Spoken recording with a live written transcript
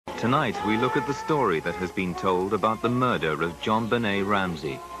Tonight, we look at the story that has been told about the murder of JonBenet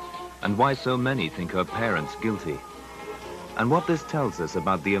Ramsey and why so many think her parents guilty, and what this tells us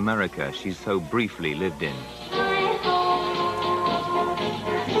about the America she so briefly lived in.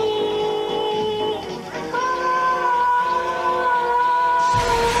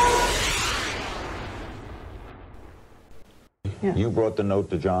 Yeah. You brought the note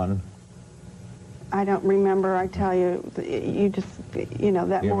to John? I don't remember. I tell you, you just, you know,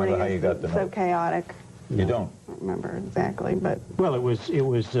 that You morning remember how you got the was so note? chaotic. You don't? I don't remember exactly, but Well, it was.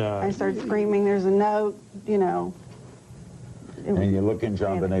 I started screaming, there's a note, you know. And you look in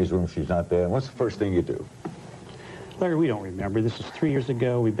JonBenet's room, she's not there. What's the first thing you do? Larry, we don't remember. This is 3 years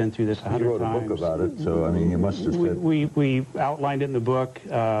ago. We've been through this 100 You wrote times. a book about it, so, I mean, you must have said... We outlined it in the book.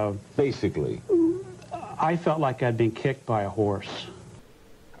 Basically. I felt like I'd been kicked by a horse.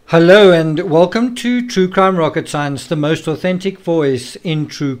 Hello and welcome to True Crime Rocket Science, the most authentic voice in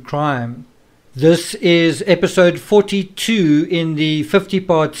true crime. This is episode 42 in the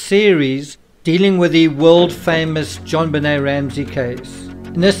 50-part series dealing with the world-famous JonBenet Ramsey case.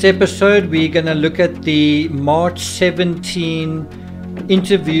 In this episode, we're going to look at the March 17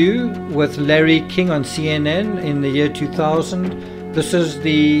 interview with Larry King on CNN in the year 2000. This is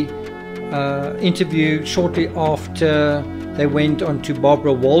the interview shortly after they went on to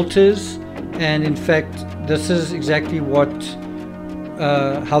Barbara Walters, and in fact this is exactly what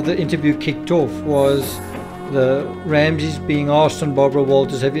how the interview kicked off. Was the Ramseys being asked on Barbara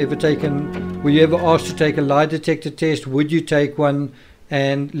Walters, were you ever asked to take a lie detector test, would you take one?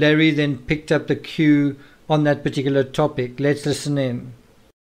 And Larry then picked up the cue on that particular topic. Let's listen in.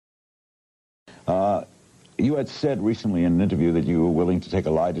 You had said recently in an interview that you were willing to take a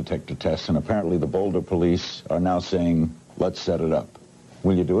lie detector test, and apparently the Boulder police are now saying, let's set it up.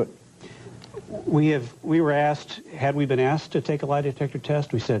 Will you do it? We were asked, had we been asked to take a lie detector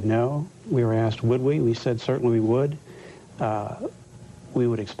test? We said no. We were asked, would we? We said certainly we would. We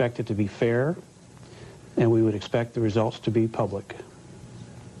would expect it to be fair, and we would expect the results to be public.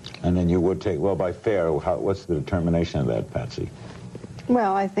 And then you would take, well, by fair, what's the determination of that, Patsy?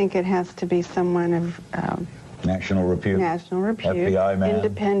 Well, I think it has to be someone of National repute? national repute, FBI man?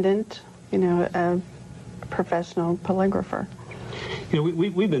 independent, you know, a professional polygrapher. You know,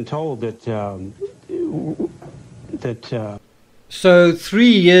 we've been told that So 3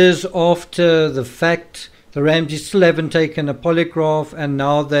 years after the fact, the Ramseys still haven't taken a polygraph, and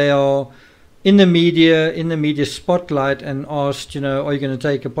now they are in the media spotlight and asked, you know, are you going to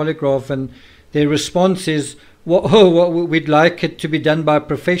take a polygraph? And their response is, we'd like it to be done by a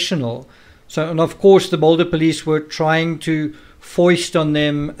professional. So, and of course the Boulder police were trying to foist on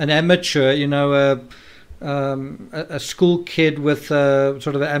them an amateur, you know, a school kid with sort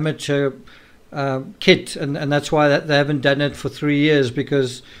of an amateur kit, and that's why they haven't done it for 3 years,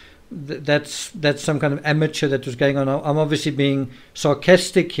 because that's some kind of amateur that was going on. I'm obviously being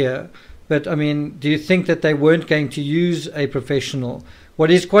sarcastic here, but I mean, do you think that they weren't going to use a professional? What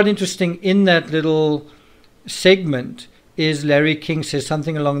is quite interesting in that little segment is Larry King says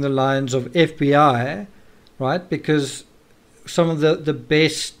something along the lines of FBI, right? Because some of the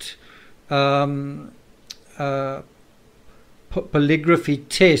best polygraphy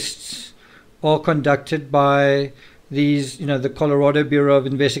tests are conducted by these, you know, the Colorado Bureau of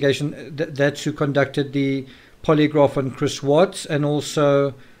Investigation. That's who conducted the polygraph on Chris Watts, and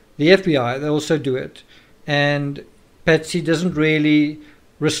also the FBI. They also do it. And Patsy doesn't really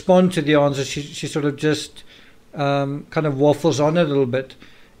respond to the answer. She sort of just kind of waffles on it a little bit.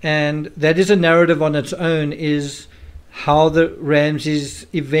 And that is a narrative on its own, is how the Ramseys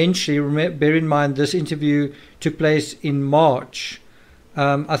eventually, bear in mind this interview took place in March.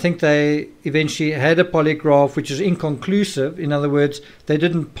 I think they eventually had a polygraph which was inconclusive. In other words, they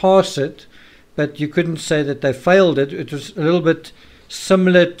didn't pass it, but you couldn't say that they failed it. It was a little bit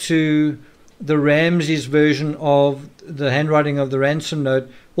similar to the Ramseys' version of the handwriting of the ransom note,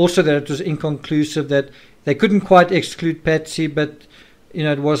 also that it was inconclusive, that they couldn't quite exclude Patsy, but you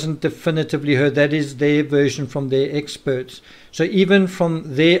know, it wasn't definitively her. That is their version from their experts. So even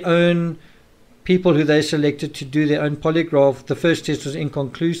from their own people who they selected to do their own polygraph, the first test was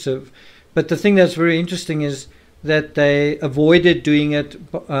inconclusive. But the thing that's very interesting is that they avoided doing it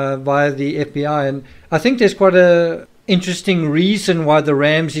via the FBI. And I think there's quite a interesting reason why the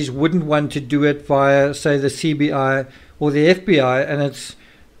Ramseys wouldn't want to do it via, say, the CBI or the FBI. And it's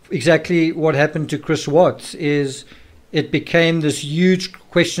exactly what happened to Chris Watts. Is it became this huge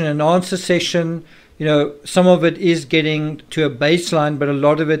question and answer session. You know, some of it is getting to a baseline, but a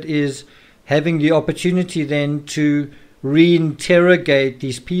lot of it is having the opportunity then to reinterrogate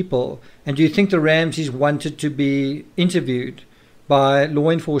these people. And do you think the Ramseys wanted to be interviewed by law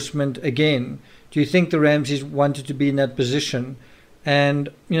enforcement again? Do you think the Ramseys wanted to be in that position? And,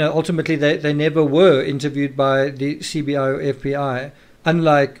 ultimately they never were interviewed by the CBI or FBI,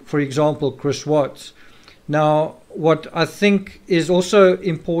 unlike, for example, Chris Watts. Now, what I think is also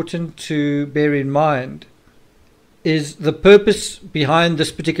important to bear in mind is the purpose behind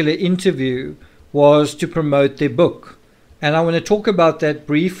this particular interview was to promote their book. And I want to talk about that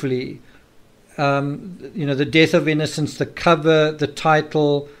briefly. The Death of Innocence, the cover, the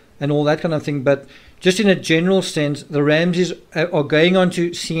title, and all that kind of thing. But just in a general sense, the Ramseys are going on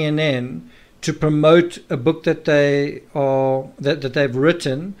to CNN to promote a book that they've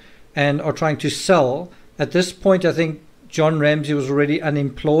written and are trying to sell. At this point, I think John Ramsey was already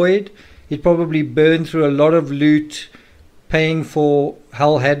unemployed. He'd probably burned through a lot of loot, paying for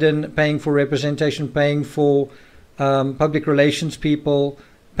Hal Haddon, paying for representation, paying for public relations people,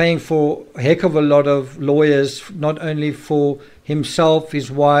 paying for a heck of a lot of lawyers, not only for himself, his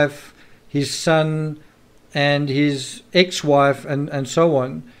wife, his son, and his ex-wife, and so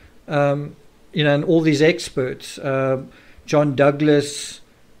on. And all these experts, John Douglas.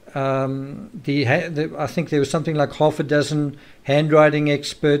 I think there was something like half a dozen handwriting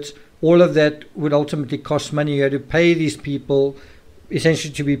experts. All of that would ultimately cost money. You had to pay these people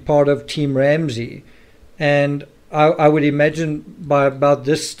essentially to be part of Team Ramsey. And I would imagine by about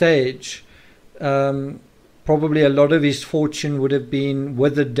this stage, probably a lot of his fortune would have been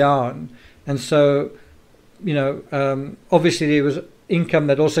withered down. And so, obviously there was income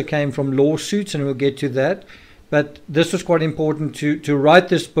that also came from lawsuits, and we'll get to that. But this was quite important to write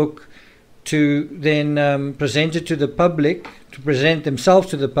this book, to then present it to the public, to present themselves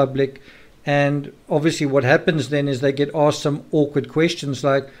to the public. And obviously what happens then is they get asked some awkward questions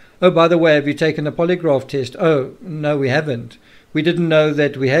like, oh, by the way, have you taken a polygraph test? Oh, no, we haven't. We didn't know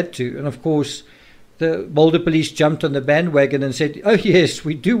that we had to. And of course, the Boulder police jumped on the bandwagon and said, oh, yes,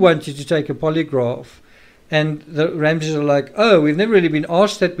 we do want you to take a polygraph. And the Ramseys are like, oh, we've never really been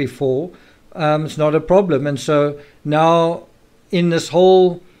asked that before. It's not a problem. And so now in this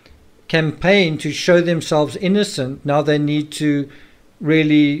whole campaign to show themselves innocent, now they need to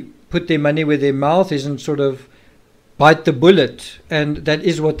really put their money where their mouth is and sort of bite the bullet. And that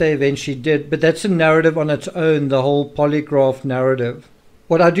is what they eventually did. But that's a narrative on its own, the whole polygraph narrative.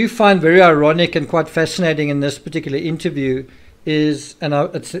 What I do find very ironic and quite fascinating in this particular interview is, and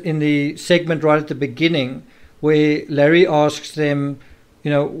it's in the segment right at the beginning, where Larry asks them,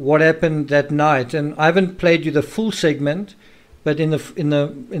 what happened that night. And I haven't played you the full segment, but in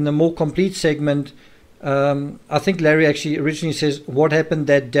the more complete segment, I think Larry actually originally says, what happened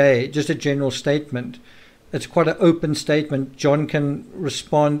that day? Just a general statement. It's quite an open statement. John can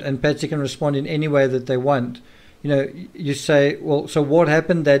respond and Patsy can respond in any way that they want. You say, well, so what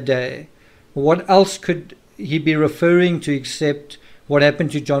happened that day? What else could he be referring to except what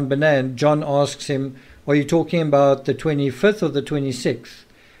happened to John Bonet? And John asks him, are you talking about the 25th or the 26th?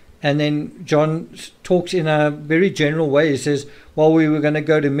 And then John talks in a very general way. He says, well, we were going to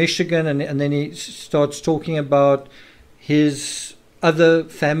go to Michigan. And then he starts talking about his other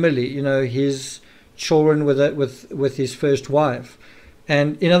family, his children with his first wife.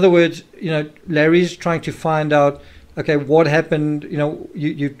 And in other words, Larry's trying to find out, okay, what happened?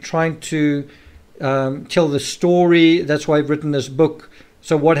 You're trying to tell the story. That's why I've written this book.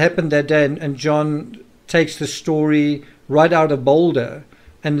 So what happened that day? And John takes the story right out of Boulder.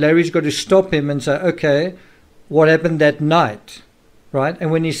 And Larry's got to stop him and say, okay, what happened that night? Right?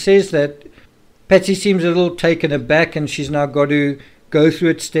 And when he says that, Patsy seems a little taken aback, and she's now got to go through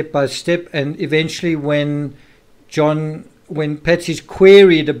it step by step. And eventually when Patsy's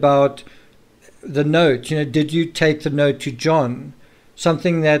queried about the note, did you take the note to John?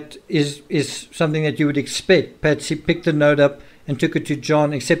 Something that is something that you would expect. Patsy picked the note up and took it to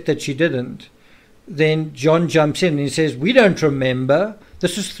John, except that she didn't. Then John jumps in and he says, we don't remember.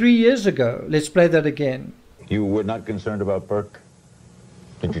 This was 3 years ago. Let's play that again. You were not concerned about Burke?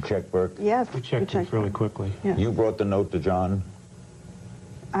 Did you check Burke? Yes. We checked it really quickly. Yes. You brought the note to John?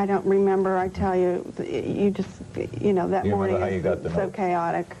 I don't remember. I tell you, you just, that You morning remember how you got is the so note?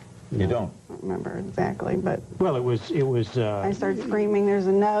 chaotic. You don't? I don't remember exactly, but Well, it was. I started screaming, there's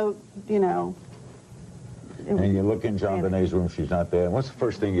a note, And you look in John Bonet's room, she's not there. What's the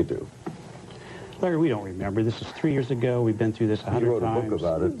first thing you do? Larry, we don't remember. This is 3 years ago. We've been through this 100 You wrote times. a book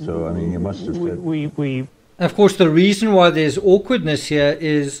about it, so, I mean, you must have said... We Of course, the reason why there's awkwardness here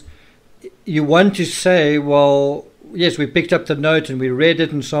is you want to say, well, yes, we picked up the note and we read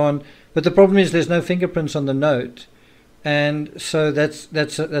it and so on, but the problem is there's no fingerprints on the note. And so that's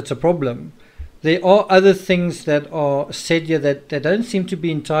a problem. There are other things that are said here that don't seem to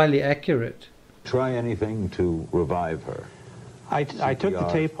be entirely accurate. Try anything to revive her. I took the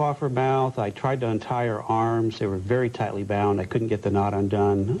tape off her mouth. I tried to untie her arms. They were very tightly bound. I couldn't get the knot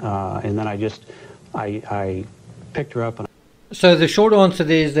undone. And then I picked her up. And so the short answer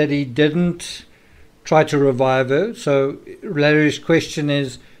there is that he didn't try to revive her. So Larry's question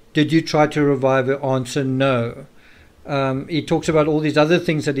is, did you try to revive her? Answer, no. He talks about all these other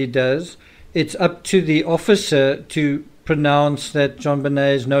things that he does. It's up to the officer to pronounce that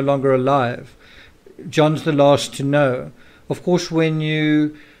JonBenet is no longer alive. John's the last to know. Of course, when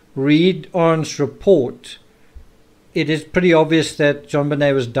you read Arndt's report, it is pretty obvious that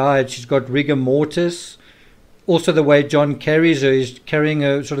JonBenet was died. She's got rigor mortis. Also, the way John carries her, he's carrying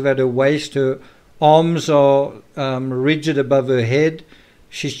her sort of at her waist. Her arms are rigid above her head.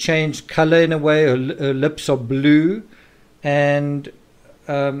 She's changed color in a way. Her lips are blue. And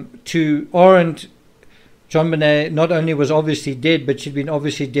to Arndt, JonBenet not only was obviously dead, but she'd been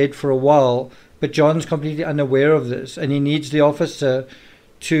obviously dead for a while. But John's completely unaware of this, and he needs the officer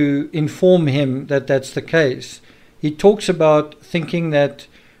to inform him that that's the case. He talks about thinking that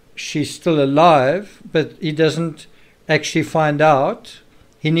she's still alive, but he doesn't actually find out.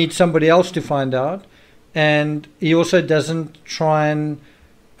 He needs somebody else to find out. And he also doesn't try and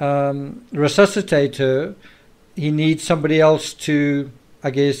resuscitate her. He needs somebody else to,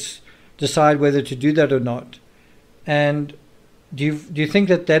 I guess, decide whether to do that or not. And do you think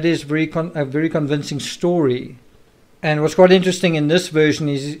that that is a very convincing story? And what's quite interesting in this version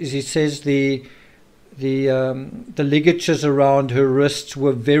is he says the ligatures around her wrists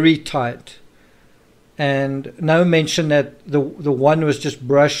were very tight, and no mention that the one was just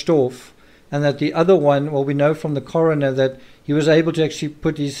brushed off, and that the other one, well, we know from the coroner that he was able to actually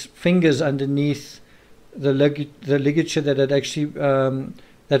put his fingers underneath the ligature that had actually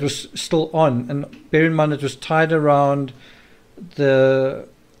that was still on, and bear in mind it was tied around the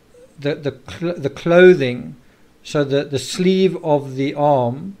clothing, so the sleeve of the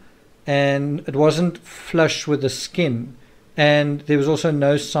arm, and it wasn't flush with the skin, and there was also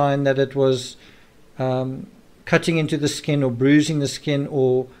no sign that it was cutting into the skin or bruising the skin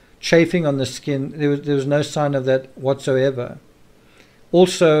or chafing on the skin. There was no sign of that whatsoever.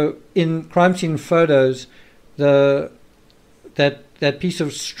 Also, in crime scene photos, that piece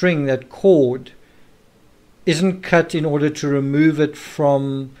of string, that cord, isn't cut in order to remove it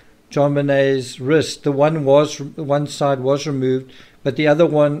from JonBenet's wrist. The one side was removed, but the other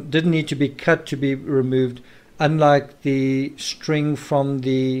one didn't need to be cut to be removed, unlike the string from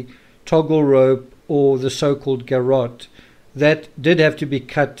the toggle rope or the so-called garrote. That did have to be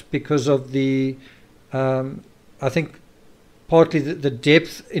cut because of the, I think, partly the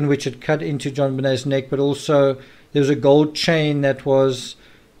depth in which it cut into JonBenet's neck, but also there was a gold chain that was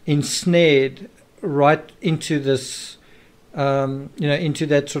ensnared right into this, into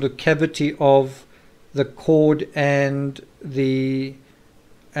that sort of cavity of the cord and the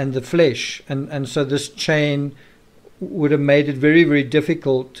flesh, and so this chain would have made it very, very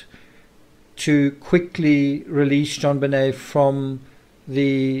difficult to quickly release JonBenet from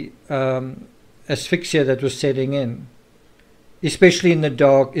the asphyxia that was setting in, especially in the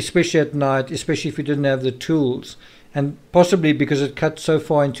dark, especially at night, especially if you didn't have the tools, and possibly because it cut so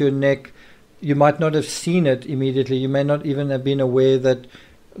far into your neck, you might not have seen it immediately. You may not even have been aware that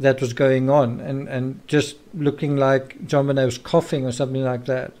that was going on, and just looking like JonBenet was coughing or something like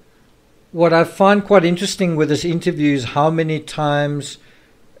that. What I find quite interesting with this interview is how many times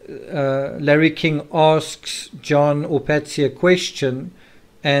Larry King asks John or Patsy a question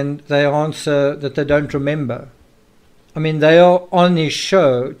and they answer that they don't remember. I mean, they are on his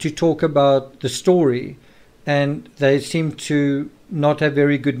show to talk about the story, and they seem to not have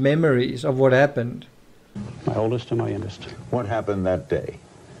very good memories of what happened. My oldest and my youngest. What happened that day?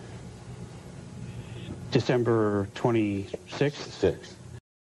 December 26th. 6th.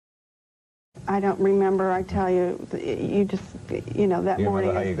 I don't remember, I tell you. You just, that You morning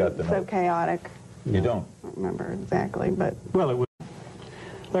remember how you got the is so note? chaotic. You don't? I don't remember exactly, but... Well, it was...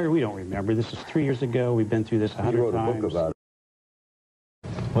 Larry, we don't remember. This is 3 years ago. We've been through this 100 You wrote times. a book about it.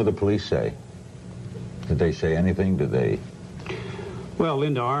 What did the police say? Did they say anything? Did they... Well,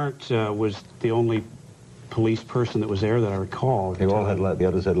 Linda Arndt was the only police person that was there that I recall. They all had left. The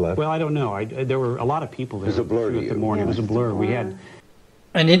others had left. Well, I don't know. There were a lot of people there. It was a blur to through the you. morning. Yeah, It was a blur. We had...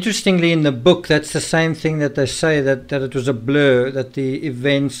 And interestingly, in the book, that's the same thing that they say, that it was a blur, that the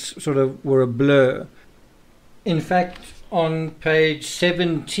events sort of were a blur. In fact, on page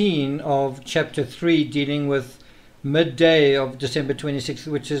 17 of chapter 3, dealing with midday of December 26th,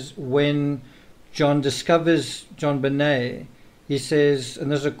 which is when John discovers JonBenet, he says,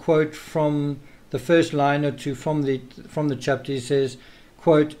 and there's a quote from the first line or two from the chapter, he says,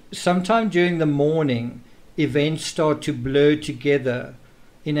 quote, "Sometime during the morning, events start to blur together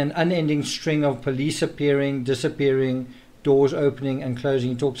in an unending string of police appearing, disappearing, doors opening and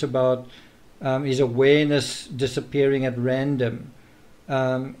closing. He talks about his awareness disappearing at random.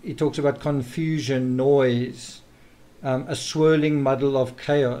 He talks about confusion, noise, a swirling muddle of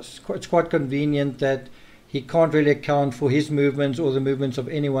chaos. It's quite convenient that he can't really account for his movements or the movements of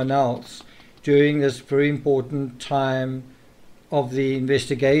anyone else during this very important time of the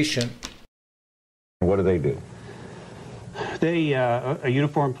investigation. What do they do? A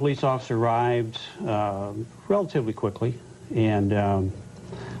uniformed police officer arrived relatively quickly, and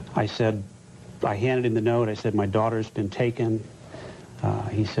I handed him the note. I said, my daughter's been taken.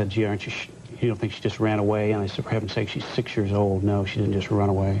 He said, gee, you don't think she just ran away? And I said, for heaven's sake, she's 6 years old. No, she didn't just run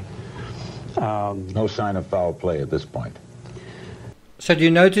away. No sign of foul play at this point. So do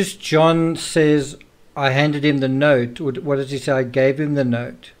you notice John says, I handed him the note? What does he say? I gave him the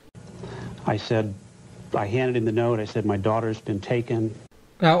note. I handed him the note. I said, my daughter's been taken.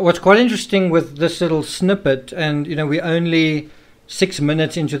 Now, what's quite interesting with this little snippet, and, we're only 6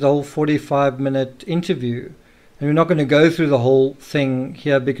 minutes into the whole 45-minute interview, and we're not going to go through the whole thing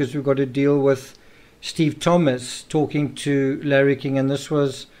here because we've got to deal with Steve Thomas talking to Larry King, and this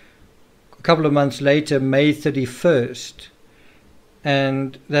was a couple of months later, May 31st,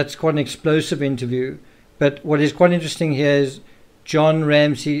 and that's quite an explosive interview. But what is quite interesting here is John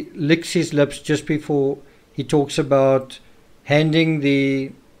Ramsey licks his lips just before he talks about handing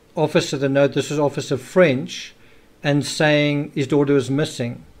the officer the note. This was Officer French, and saying his daughter was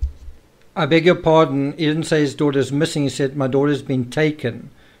missing. I beg your pardon, he didn't say his daughter's missing, he said my daughter's been taken,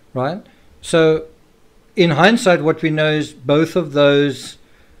 right? So in hindsight, what we know is both of those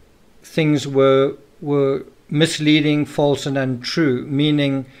things were misleading, false and untrue,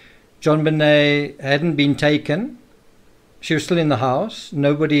 meaning JonBenet hadn't been taken. She was still in the house.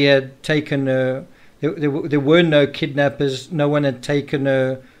 Nobody had taken her. There were no kidnappers. No one had taken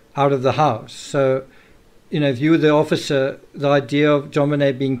her out of the house. So, if you were the officer, the idea of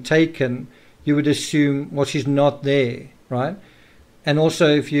JonBenet being taken, you would assume, well, she's not there, right? And also,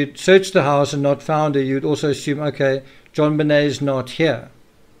 if you'd searched the house and not found her, you'd also assume, okay, JonBenet is not here,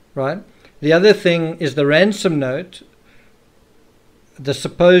 right? The other thing is the ransom note, the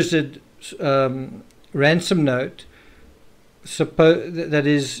supposed ransom note, that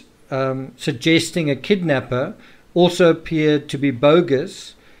is suggesting a kidnapper, also appeared to be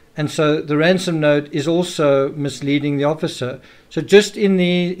bogus, and so the ransom note is also misleading the officer. So just in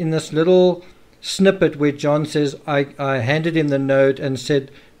this little snippet where John says, I handed him the note and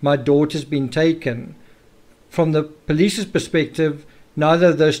said my daughter's been taken, from the police's perspective, neither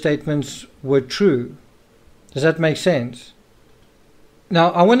of those statements were true. Does that make sense?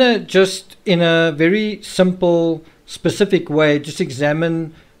 Now, I want to just, in a very simple, specific way, just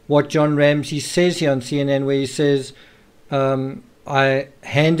examine what John Ramsey says here on CNN, where he says, I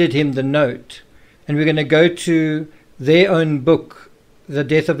handed him the note. And we're going to go to their own book, The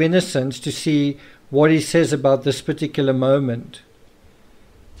Death of Innocence, to see what he says about this particular moment.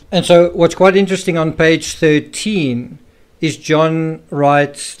 And so what's quite interesting on page 13 is John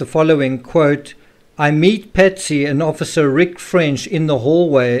writes the following, quote, I meet Patsy and Officer Rick French in the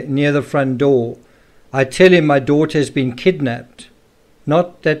hallway near the front door. I tell him my daughter has been kidnapped.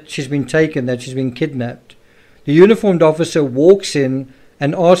 Not that she's been taken, that she's been kidnapped. The uniformed officer walks in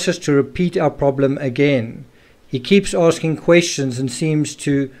and asks us to repeat our problem again. He keeps asking questions and seems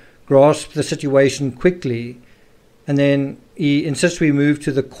to grasp the situation quickly. And then he insists we move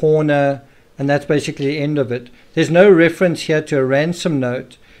to the corner, and that's basically the end of it. There's no reference here to a ransom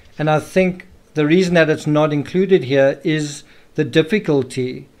note, and I think the reason that it's not included here is the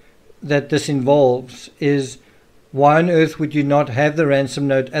difficulty that this involves is why on earth would you not have the ransom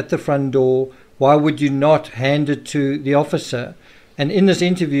note at the front door? Why would you not hand it to the officer? And in this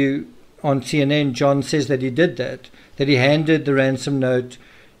interview on CNN, John says that he did that he handed the ransom note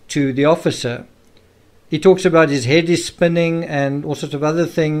to the officer. He talks about his head is spinning and all sorts of other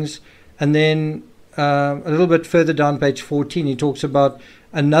things. And then a little bit further down page 14, he talks about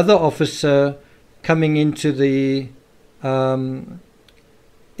another officer coming into the home,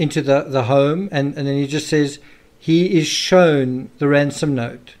 and then he just says he is shown the ransom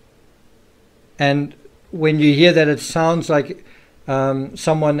note. And when you hear that, it sounds like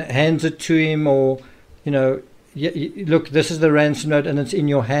someone hands it to him, or look, this is the ransom note and it's in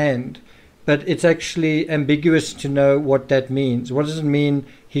your hand. But it's actually ambiguous to know what that means. What does it mean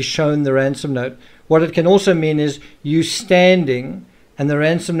he's shown the ransom note? What it can also mean is you standing and the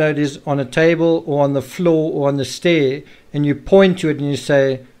ransom note is on a table or on the floor or on the stair, and you point to it and you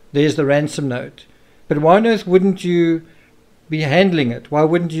say, there's the ransom note. But why on earth wouldn't you be handling it? Why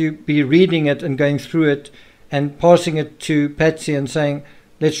wouldn't you be reading it and going through it and passing it to Patsy and saying,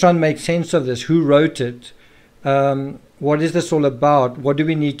 let's try and make sense of this. Who wrote it? What is this all about? What do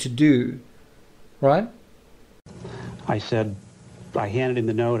we need to do? Right? I handed him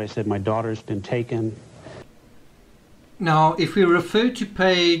the note. I said, my daughter's been taken. Now, if we refer to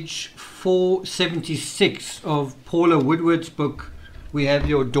page 476 of Paula Woodward's book, We Have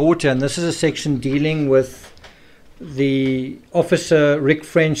Your Daughter, and this is a section dealing with the officer Rick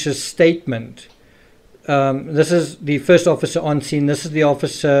French's statement. This is the first officer on scene. This is the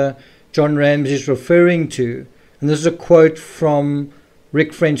officer John Ramsey is referring to. And this is a quote from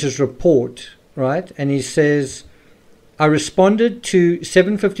Rick French's report, right? And he says, I responded to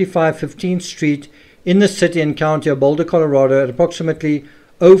 755 15th Street in the city and county of Boulder, Colorado at approximately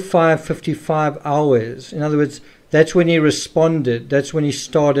 05:55 hours. In other words, that's when he responded. That's when he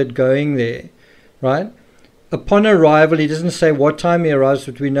started going there, right? Upon arrival, he doesn't say what time he arrives,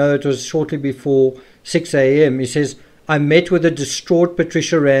 but we know it was shortly before 6 a.m. He says, I met with a distraught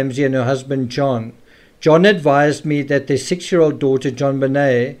Patricia Ramsey and her husband, John. John advised me that their 6-year-old daughter, John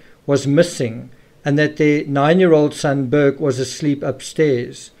Bonet, was missing and that their 9-year-old son, Burke, was asleep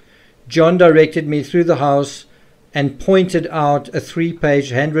upstairs. John directed me through the house and pointed out a 3-page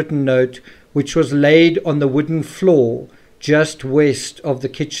handwritten note which was laid on the wooden floor just west of the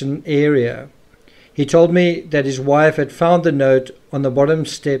kitchen area. He told me that his wife had found the note on the bottom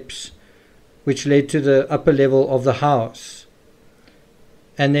steps which led to the upper level of the house.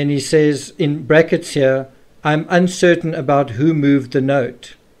 And then he says, in brackets here, I'm uncertain about who moved the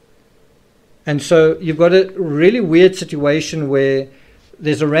note. And so you've got a really weird situation where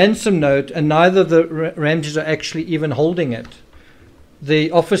there's a ransom note and neither of the Ramseys are actually even holding it.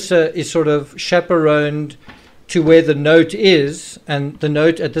 The officer is sort of chaperoned to where the note is, and the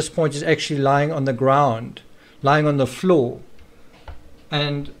note at this point is actually lying on the ground, lying on the floor.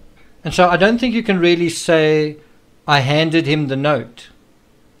 And so I don't think you can really say, I handed him the note.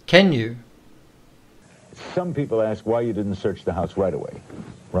 Can you? Some people ask why you didn't search the house right away,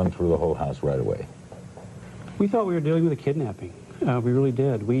 run through the whole house right away. We thought we were dealing with a kidnapping. We really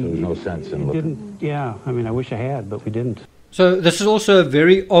did. There was no sense in looking. Yeah, I mean, I wish I had, but we didn't. So this is also a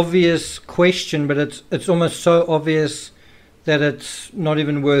very obvious question, but it's almost so obvious that it's not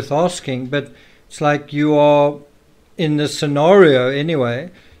even worth asking. But it's like you are, in this scenario anyway,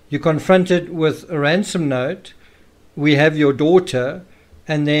 you're confronted with a ransom note, we have your daughter,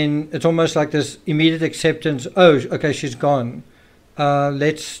 and then it's almost like this immediate acceptance, oh, okay, she's gone.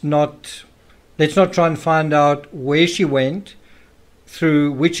 Let's not try and find out where she went,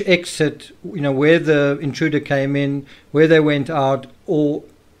 through which exit, where the intruder came in, where they went out, or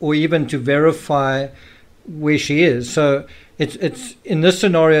even to verify where she is. So it's in this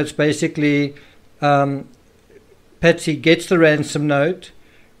scenario, it's basically Patsy gets the ransom note,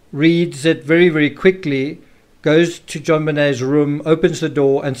 reads it very, very quickly, goes to John Bonet's room, opens the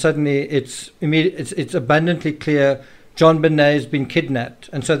door, and suddenly it's abundantly clear John Bonet has been kidnapped.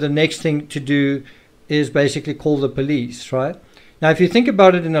 And so the next thing to do is basically call the police, right? Now, if you think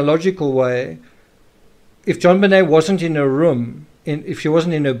about it in a logical way, if John Bonet wasn't in her room, if she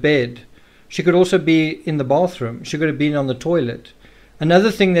wasn't in her bed, she could also be in the bathroom. She could have been on the toilet.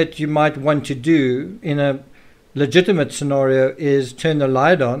 Another thing that you might want to do in a legitimate scenario is turn the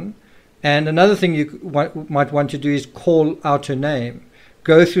light on. And another thing you might want to do is call out her name.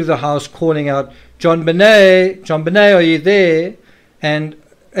 Go through the house calling out, John Bonet, are you there? And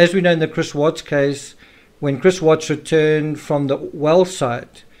as we know in the Chris Watts case, when Chris Watts returned from the well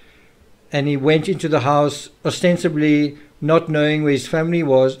site and he went into the house ostensibly not knowing where his family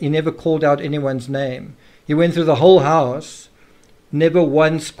was, he never called out anyone's name. He went through the whole house, never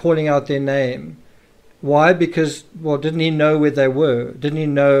once calling out their name. Why? Because, didn't he know where they were? Didn't he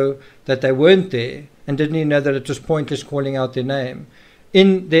know that they weren't there? And didn't he know that it was pointless calling out their name?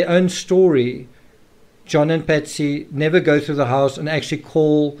 In their own story, John and Patsy never go through the house and actually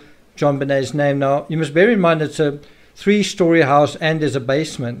call John Bonet's name. Now, you must bear in mind it's a 3-story house and there's a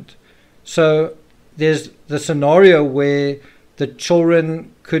basement. So there's the scenario where the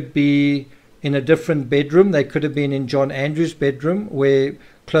children could be in a different bedroom. They could have been in John Andrews' bedroom where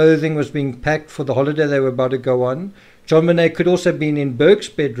clothing was being packed for the holiday they were about to go on. John Bonet could also have been in Burke's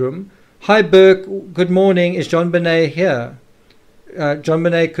bedroom. Hi, Burke. Good morning. Is John Bonet here? John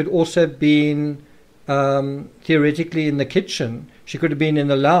Bonet could also have been theoretically in the kitchen. She could have been in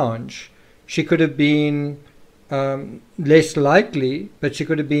the lounge. She could have been less likely, but she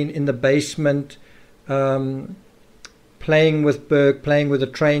could have been in the basement playing with Burke, playing with a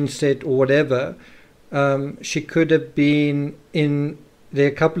train set or whatever. She could have been in, there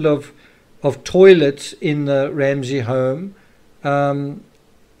are a couple of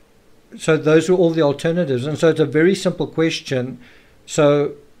so those were all the alternatives. And so it's a very simple question.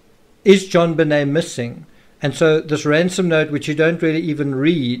 So is John Bonet missing? And so this ransom note, which you don't really even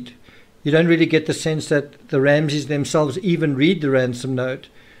read, you don't really get the sense that the Ramseys themselves even read the ransom note,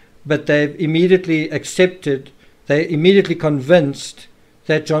 but they've immediately accepted, they're immediately convinced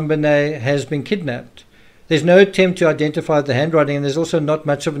that John Bonet has been kidnapped. There's no attempt to identify the handwriting, and there's also not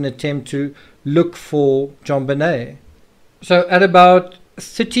much of an attempt to look for John Bonet. So at about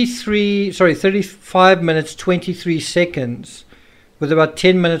 35 minutes, 23 seconds, with about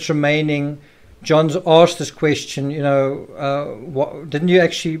 10 minutes remaining, John's asked this question, didn't you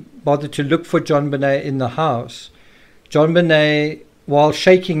actually bother to look for John Bonet in the house? John Bonet, while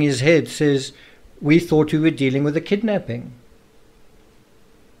shaking his head, says, we thought we were dealing with a kidnapping.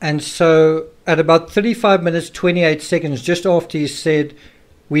 And so at about 35 minutes, 28 seconds, just after he said,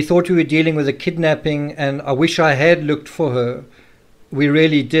 we thought we were dealing with a kidnapping and I wish I had looked for her, we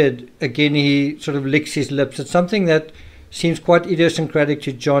really did. Again, he sort of licks his lips. It's something that seems quite idiosyncratic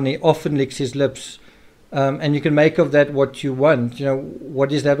to John. He often licks his lips. And you can make of that what you want.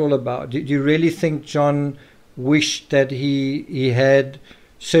 What is that all about? Do you really think John wished that he had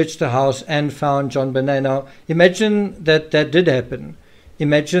searched the house and found John Bonet? Now, imagine that did happen.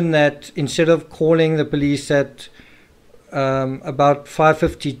 Imagine that instead of calling the police at about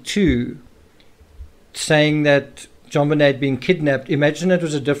 5:52, saying that John Bonet had been kidnapped, imagine it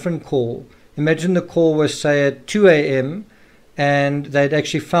was a different call. Imagine the call was, say, at 2 a.m. and they'd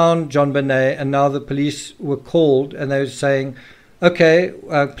actually found John Bonet, and now the police were called and they were saying, okay,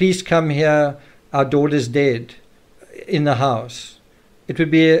 please come here, our daughter's dead in the house. It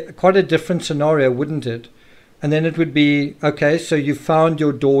would be quite a different scenario, wouldn't it? And then it would be, okay, so you found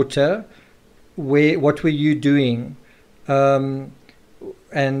your daughter, what were you doing? And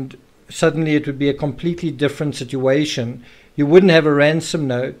suddenly it would be a completely different situation. You wouldn't have a ransom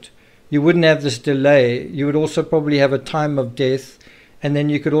note. You wouldn't have this delay. You would also probably have a time of death. And then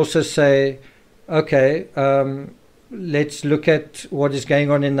you could also say, okay, let's look at what is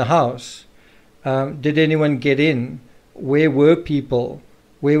going on in the house. Did anyone get in? Where were people?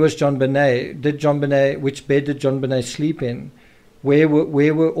 Where was John Bonet? Which bed did John Bonet sleep in? Where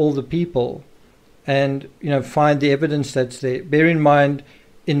were all the people? And, find the evidence that's there. Bear in mind,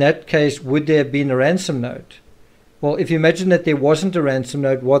 in that case, would there have been a ransom note? Well, if you imagine that there wasn't a ransom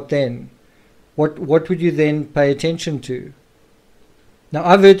note, what then? What would you then pay attention to? Now,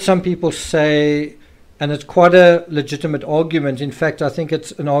 I've heard some people say, and it's quite a legitimate argument. In fact, I think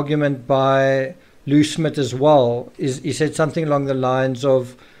it's an argument by Lou Smith as well. He said something along the lines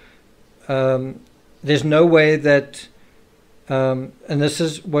of, there's no way that, and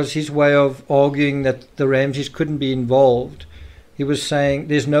this was his way of arguing that the Ramseys couldn't be involved. He was saying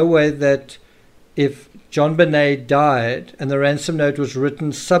there's no way that if John Bonet died and the ransom note was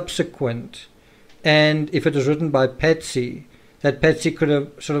written subsequent, and if it was written by Patsy, that Patsy could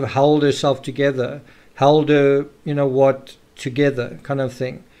have sort of held herself together, held her, together kind of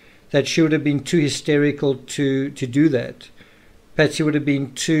thing, that she would have been too hysterical to do that. Patsy would have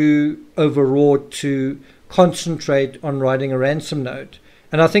been too overwrought to concentrate on writing a ransom note.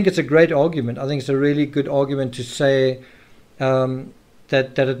 And I think it's a great argument. I think it's a really good argument to say that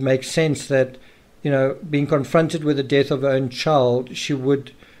it makes sense that, being confronted with the death of her own child, she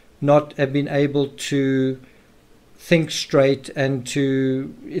would not have been able to think straight and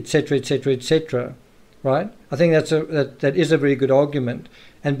to etc., etc., etc., right? I think that is a very good argument.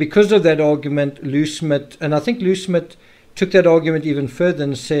 And because of that argument, Lou Smith, and I think Lou Smith took that argument even further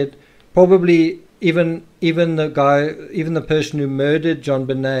and said probably even the person who murdered John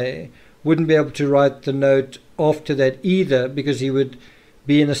Bonet wouldn't be able to write the note after that either, because he would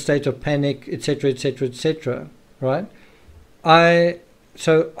be in a state of panic, etc., etc., etc., right?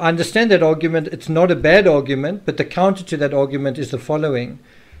 So I understand that argument. It's not a bad argument, but the counter to that argument is the following.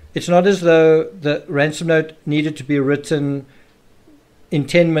 It's not as though the ransom note needed to be written in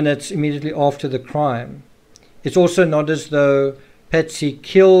 10 minutes immediately after the crime. It's also not as though Patsy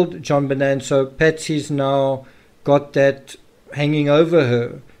killed John Bonet, and so Patsy's now got that hanging over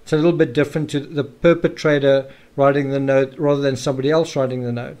her. It's a little bit different to the perpetrator writing the note rather than somebody else writing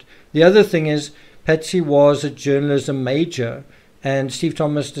the note. The other thing is, Patsy was a journalism major, and Steve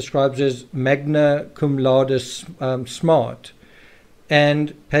Thomas describes her as magna cum laude smart.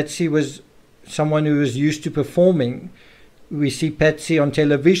 And Patsy was someone who was used to performing. We see Patsy on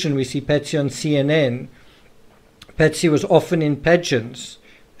television, we see Patsy on CNN. Patsy was often in pageants,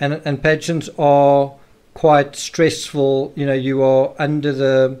 and pageants are quite stressful. You are under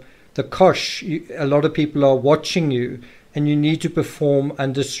the cosh. A lot of people are watching you, and you need to perform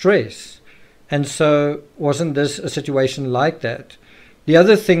under stress. And so wasn't this a situation like that? The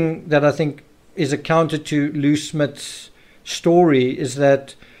other thing that I think is a counter to Lou Smith's story is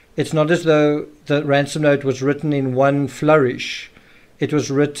that it's not as though the ransom note was written in one flourish. It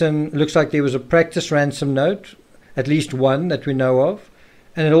was written, looks like there was a practice ransom note, at least one that we know of.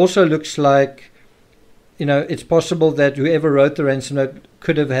 And it also looks like, it's possible that whoever wrote the ransom note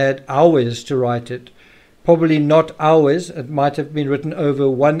could have had hours to write it. Probably not hours. It might have been written over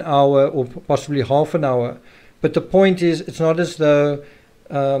 1 hour or possibly half an hour. But the point is, it's not as though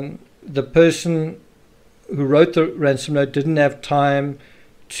the person who wrote the ransom note didn't have time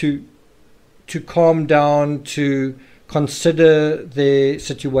to calm down, to consider their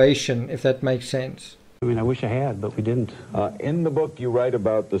situation, if that makes sense. I mean, I wish I had, but we didn't. In the book, you write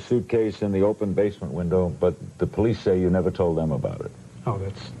about the suitcase in the open basement window, but the police say you never told them about it. Oh,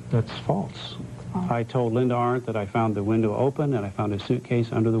 that's false. I told Linda Arndt that I found the window open and I found a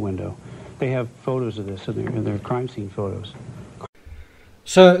suitcase under the window. They have photos of this in their crime scene photos.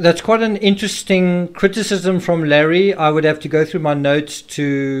 So that's quite an interesting criticism from Larry. I would have to go through my notes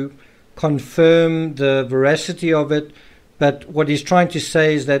to confirm the veracity of it. But what he's trying to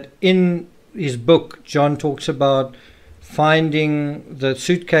say is that in his book, John talks about finding the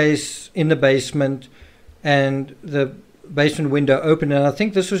suitcase in the basement and the basement window open. And I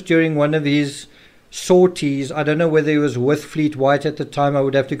think this was during one of his sorties. I don't know whether he was with Fleet White at the time. I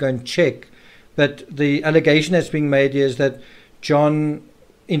would have to go and check. But the allegation that's being made here is that John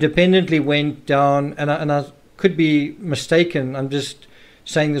independently went down, and I could be mistaken. I'm just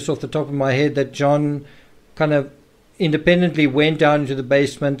saying this off the top of my head, that John kind of independently went down into the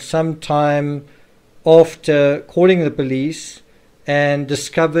basement sometime after calling the police and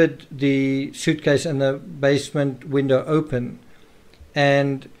discovered the suitcase and the basement window open.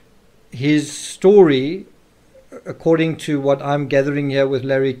 And his story, according to what I'm gathering here with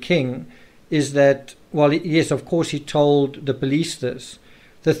Larry King, is that, well, yes, of course he told the police this.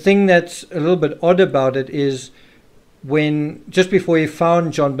 The thing that's a little bit odd about it is when, just before he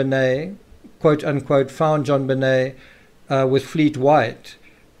found John Bonet, quote unquote, found John Bonet with Fleet White,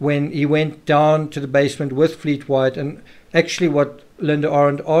 when he went down to the basement with Fleet White, and actually what Linda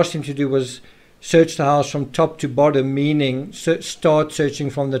Arndt asked him to do was search the house from top to bottom, meaning start searching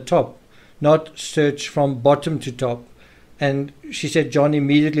from the top, not search from bottom to top. And she said John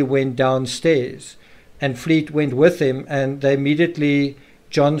immediately went downstairs and Fleet went with him, and they immediately,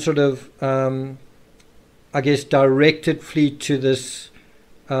 John sort of, I guess, directed Fleet to this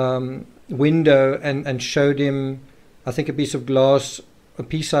window and showed him, I think, a piece of glass, a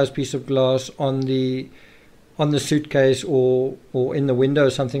pea-sized piece of glass on the suitcase or in the window,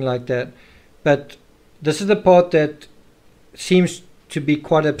 something like that. But this is the part that seems to be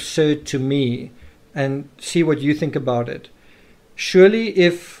quite absurd to me, and see what you think about it. Surely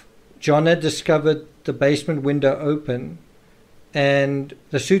if John had discovered the basement window open and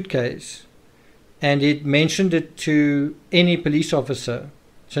the suitcase, and he'd mentioned it to any police officer,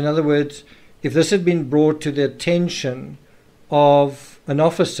 so in other words, if this had been brought to the attention of an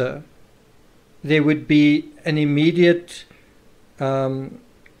officer, there would be an immediate buzz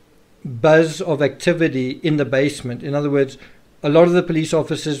of activity in the basement. In other words, a lot of the police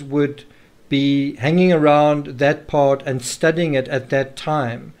officers would be hanging around that part and studying it at that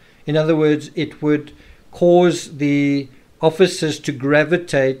time. In other words, it would cause the officers to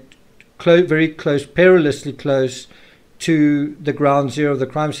gravitate very close, perilously close to the ground zero of the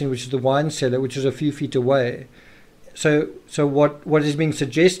crime scene, which is the wine cellar, which is a few feet away. So what is being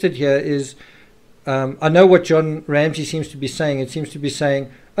suggested here is, I know what John Ramsey seems to be saying. It seems to be saying,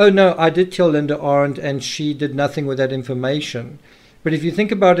 oh no, I did tell Linda Arndt and she did nothing with that information. But if you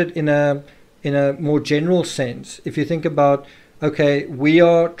think about it in a more general sense, if you think about, okay, we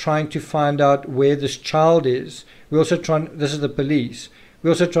are trying to find out where this child is. We're also trying, this is the police,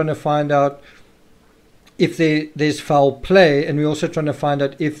 we're also trying to find out if there's foul play, and we're also trying to find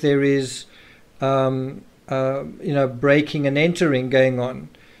out if there is breaking and entering going on.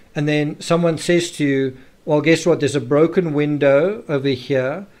 And then someone says to you, well, guess what, there's a broken window over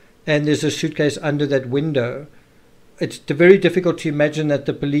here and there's a suitcase under that window. It's very difficult to imagine that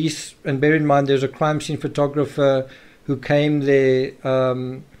the police, and bear in mind there's a crime scene photographer who came there,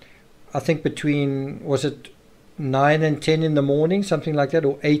 I think between, was it 9 and 10 in the morning, something like that,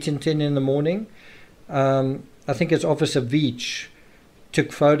 or 8 and 10 in the morning. I think it's Officer Veach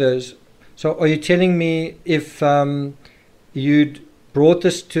took photos. So are you telling me if you'd brought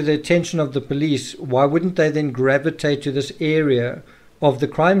this to the attention of the police, why wouldn't they then gravitate to this area of the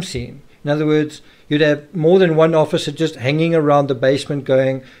crime scene? In other words, you'd have more than one officer just hanging around the basement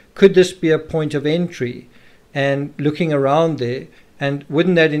going, could this be a point of entry? And looking around there, and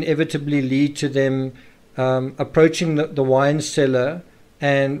wouldn't that inevitably lead to them approaching the wine cellar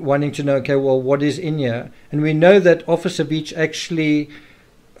and wanting to know, okay, well, what is in here? And we know that Officer Beach actually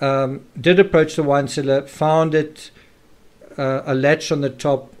did approach the wine cellar, found it, a latch on the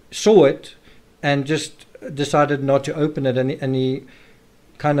top, saw it, and just decided not to open it. And he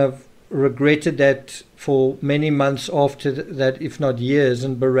kind of regretted that for many months after that, if not years,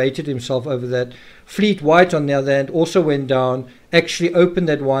 and berated himself over that. Fleet White, on the other hand, also went down, actually opened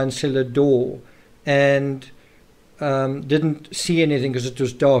that wine cellar door, and didn't see anything because it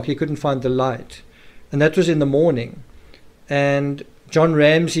was dark. He couldn't find the light. And that was in the morning. And John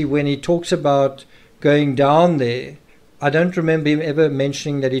Ramsey, when he talks about going down there, I don't remember him ever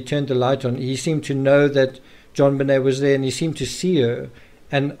mentioning that he turned the light on. He seemed to know that JonBenet was there, and he seemed to see her.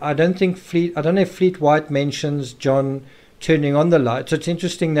 And I don't know if Fleet White mentions John turning on the light. So it's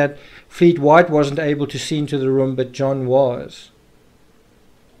interesting that Fleet White wasn't able to see into the room, but John was.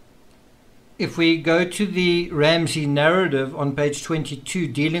 If we go to the Ramsey narrative on page 22,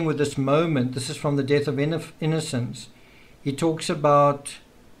 dealing with this moment, this is from The Death of Innocence. He talks about,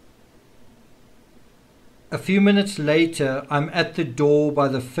 a few minutes later, I'm at the door by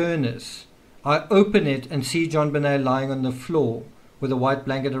the furnace. I open it and see JonBenet lying on the floor with a white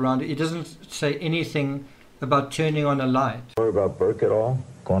blanket around it. He doesn't say anything about turning on a light. Worry about Burke at all?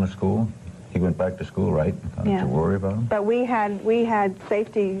 Going to school? He went back to school, right? Yeah. To worry about him? But we had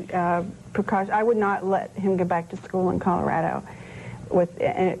safety precautions. I would not let him go back to school in Colorado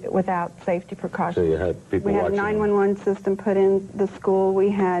without safety precautions. So you had people We had a watching 911 system put in the school. We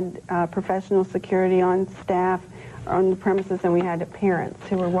had professional security on staff on the premises, and we had parents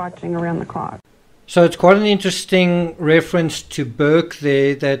who were watching around the clock. So it's quite an interesting reference to Burke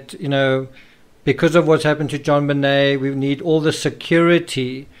there, that, you know, because of what's happened to JonBenet, we need all the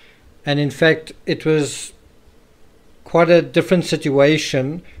security. And in fact, it was quite a different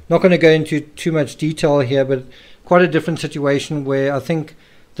situation. Not going to go into too much detail here, but quite a different situation where I think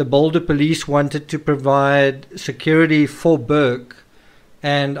the Boulder police wanted to provide security for Burke,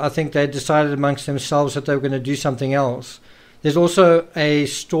 and I think they decided amongst themselves that they were going to do something else. There's also a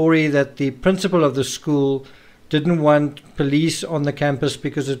story that the principal of the school didn't want police on the campus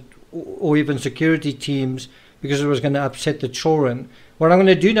or even security teams, because it was going to upset the children. What I'm going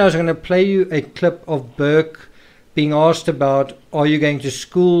to do now is I'm going to play you a clip of Burke being asked about, are you going to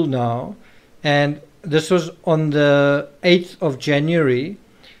school now? And this was on the 8th of January,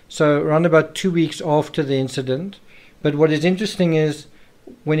 so around about 2 weeks after the incident. But what is interesting is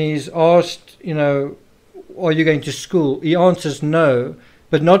when he's asked, you know, are you going to school? He answers no,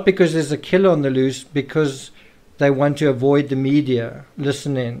 but not because there's a killer on the loose, because they want to avoid the media.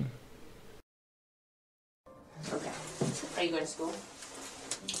 Listen in. Okay. Are you going to school?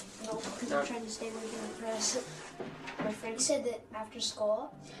 No, because I'm trying to stay away from the press. My friend said that after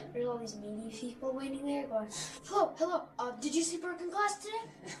school, there's all these media people waiting there going, hello, did you see Burke in class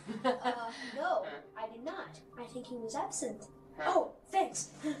today? No, I did not. I think he was absent. Huh. Oh, thanks.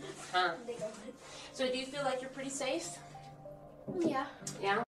 Huh. They go, So do you feel like you're pretty safe? yeah.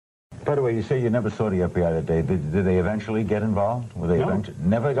 Yeah? By the way, you say you never saw the FBI that day. Did they eventually get involved? Were they No.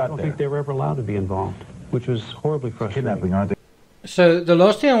 Never I got don't there? think they were ever allowed to be involved, which was horribly frustrating. Kidnapping, aren't they? So the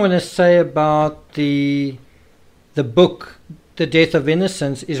last thing I want to say about the book, The Death of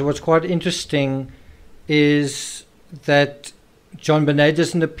Innocence, is what's quite interesting is that JonBenet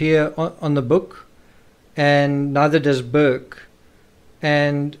doesn't appear on the book, and neither does Burke.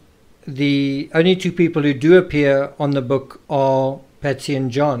 And the only two people who do appear on the book are Patsy and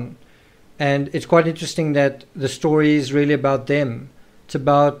John. And it's quite interesting that the story is really about them. It's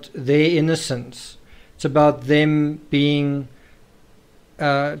about their innocence. It's about them being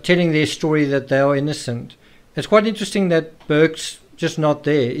telling their story that they are innocent. It's quite interesting that Burke's just not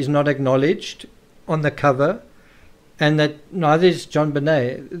there. He's not acknowledged on the cover, and that neither is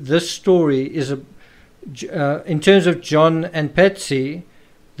JonBenet. This story is in terms of John and Patsy,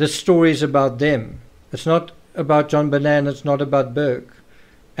 this story is about them. It's not about JonBenet, and it's not about Burke.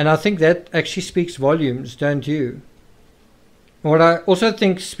 And I think that actually speaks volumes, don't you? What I also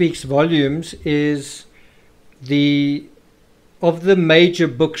think speaks volumes is of the major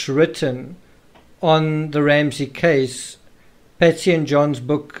books written on the Ramsey case, Patsy and John's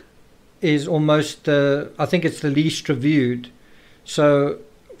book is almost I think it's the least reviewed. So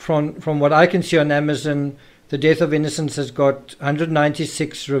from what I can see on Amazon, The Death of Innocence has got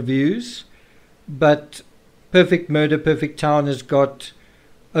 196 reviews, but Perfect Murder, Perfect Town has got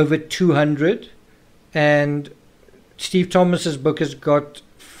over 200, and Steve Thomas's book has got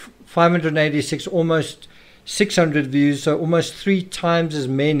 586, almost 600 views, so almost 3 times as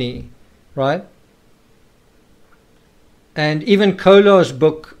many, right? And even Kolar's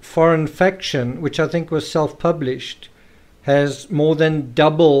book, Foreign Faction, which I think was self-published, has more than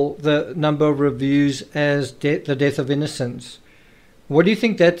double the number of reviews as The Death of Innocence. What do you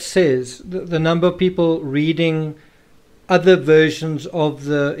think that says? The number of people reading other versions of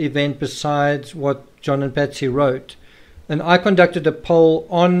the event besides what John and Patsy wrote. And I conducted a poll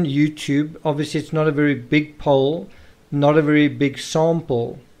on YouTube. Obviously, it's not a very big poll, not a very big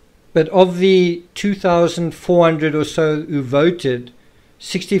sample. But of the 2,400 or so who voted,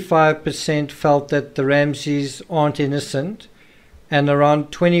 65% felt that the Ramseys aren't innocent, and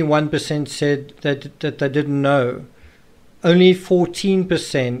around 21% said that they didn't know. Only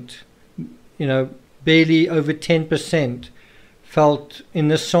 14%, barely over 10%, in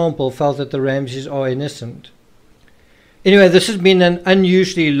this sample felt that the Ramseys are innocent. Anyway, this has been an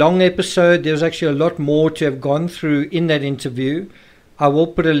unusually long episode. There's actually a lot more to have gone through in that interview. I will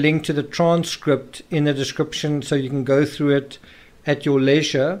put a link to the transcript in the description so you can go through it at your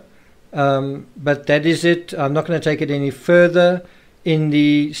leisure. But that is it. I'm not going to take it any further. In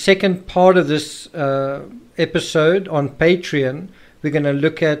the second part of this episode on Patreon, we're going to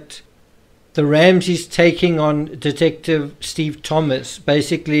look at the Ramseys taking on Detective Steve Thomas,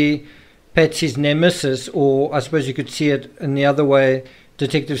 basically Patsy's nemesis, or I suppose you could see it in the other way,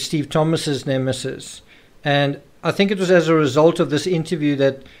 Detective Steve Thomas's nemesis. And I think it was as a result of this interview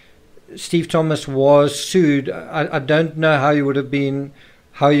that Steve Thomas was sued. I don't know how you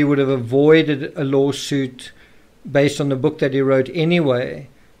would have avoided a lawsuit based on the book that he wrote anyway.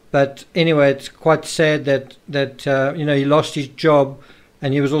 But anyway, it's quite sad that he lost his job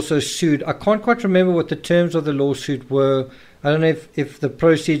and he was also sued. I can't quite remember what the terms of the lawsuit were. I don't know if the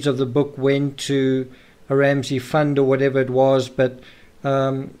proceeds of the book went to a Ramsey fund or whatever it was, but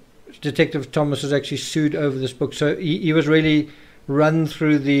Detective Thomas was actually sued over this book. So he was really run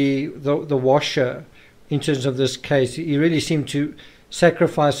through the washer in terms of this case. He really seemed to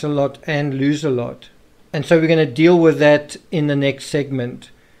sacrifice a lot and lose a lot. And so we're going to deal with that in the next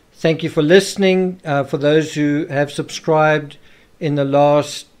segment. Thank you for listening. For those who have subscribed in the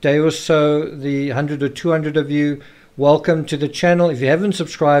last day or so, the 100 or 200 of you, welcome to the channel. If you haven't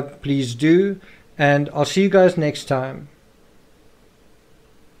subscribed, please do. And I'll see you guys next time.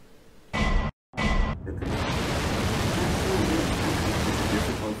 Difficult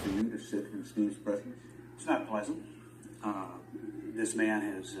for you to sit in Steve's presence? It's not pleasant. This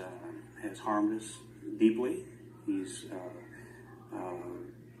man has harmed us deeply. He's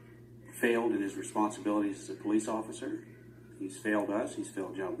failed in his responsibilities as a police officer. He's failed us. He's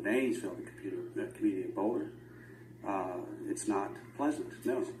failed John Benet. He's failed the community of Boulder. It's not pleasant.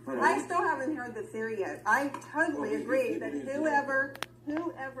 No. I still haven't heard the theory yet. I totally agree that whoever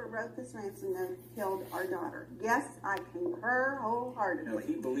wrote this ransom note killed our daughter. Yes, I concur wholeheartedly. Now,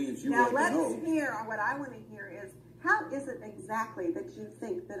 he believes you now want to know. let's hear. What I want to hear is, how is it exactly that you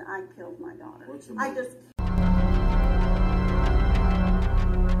think that I killed my daughter? I just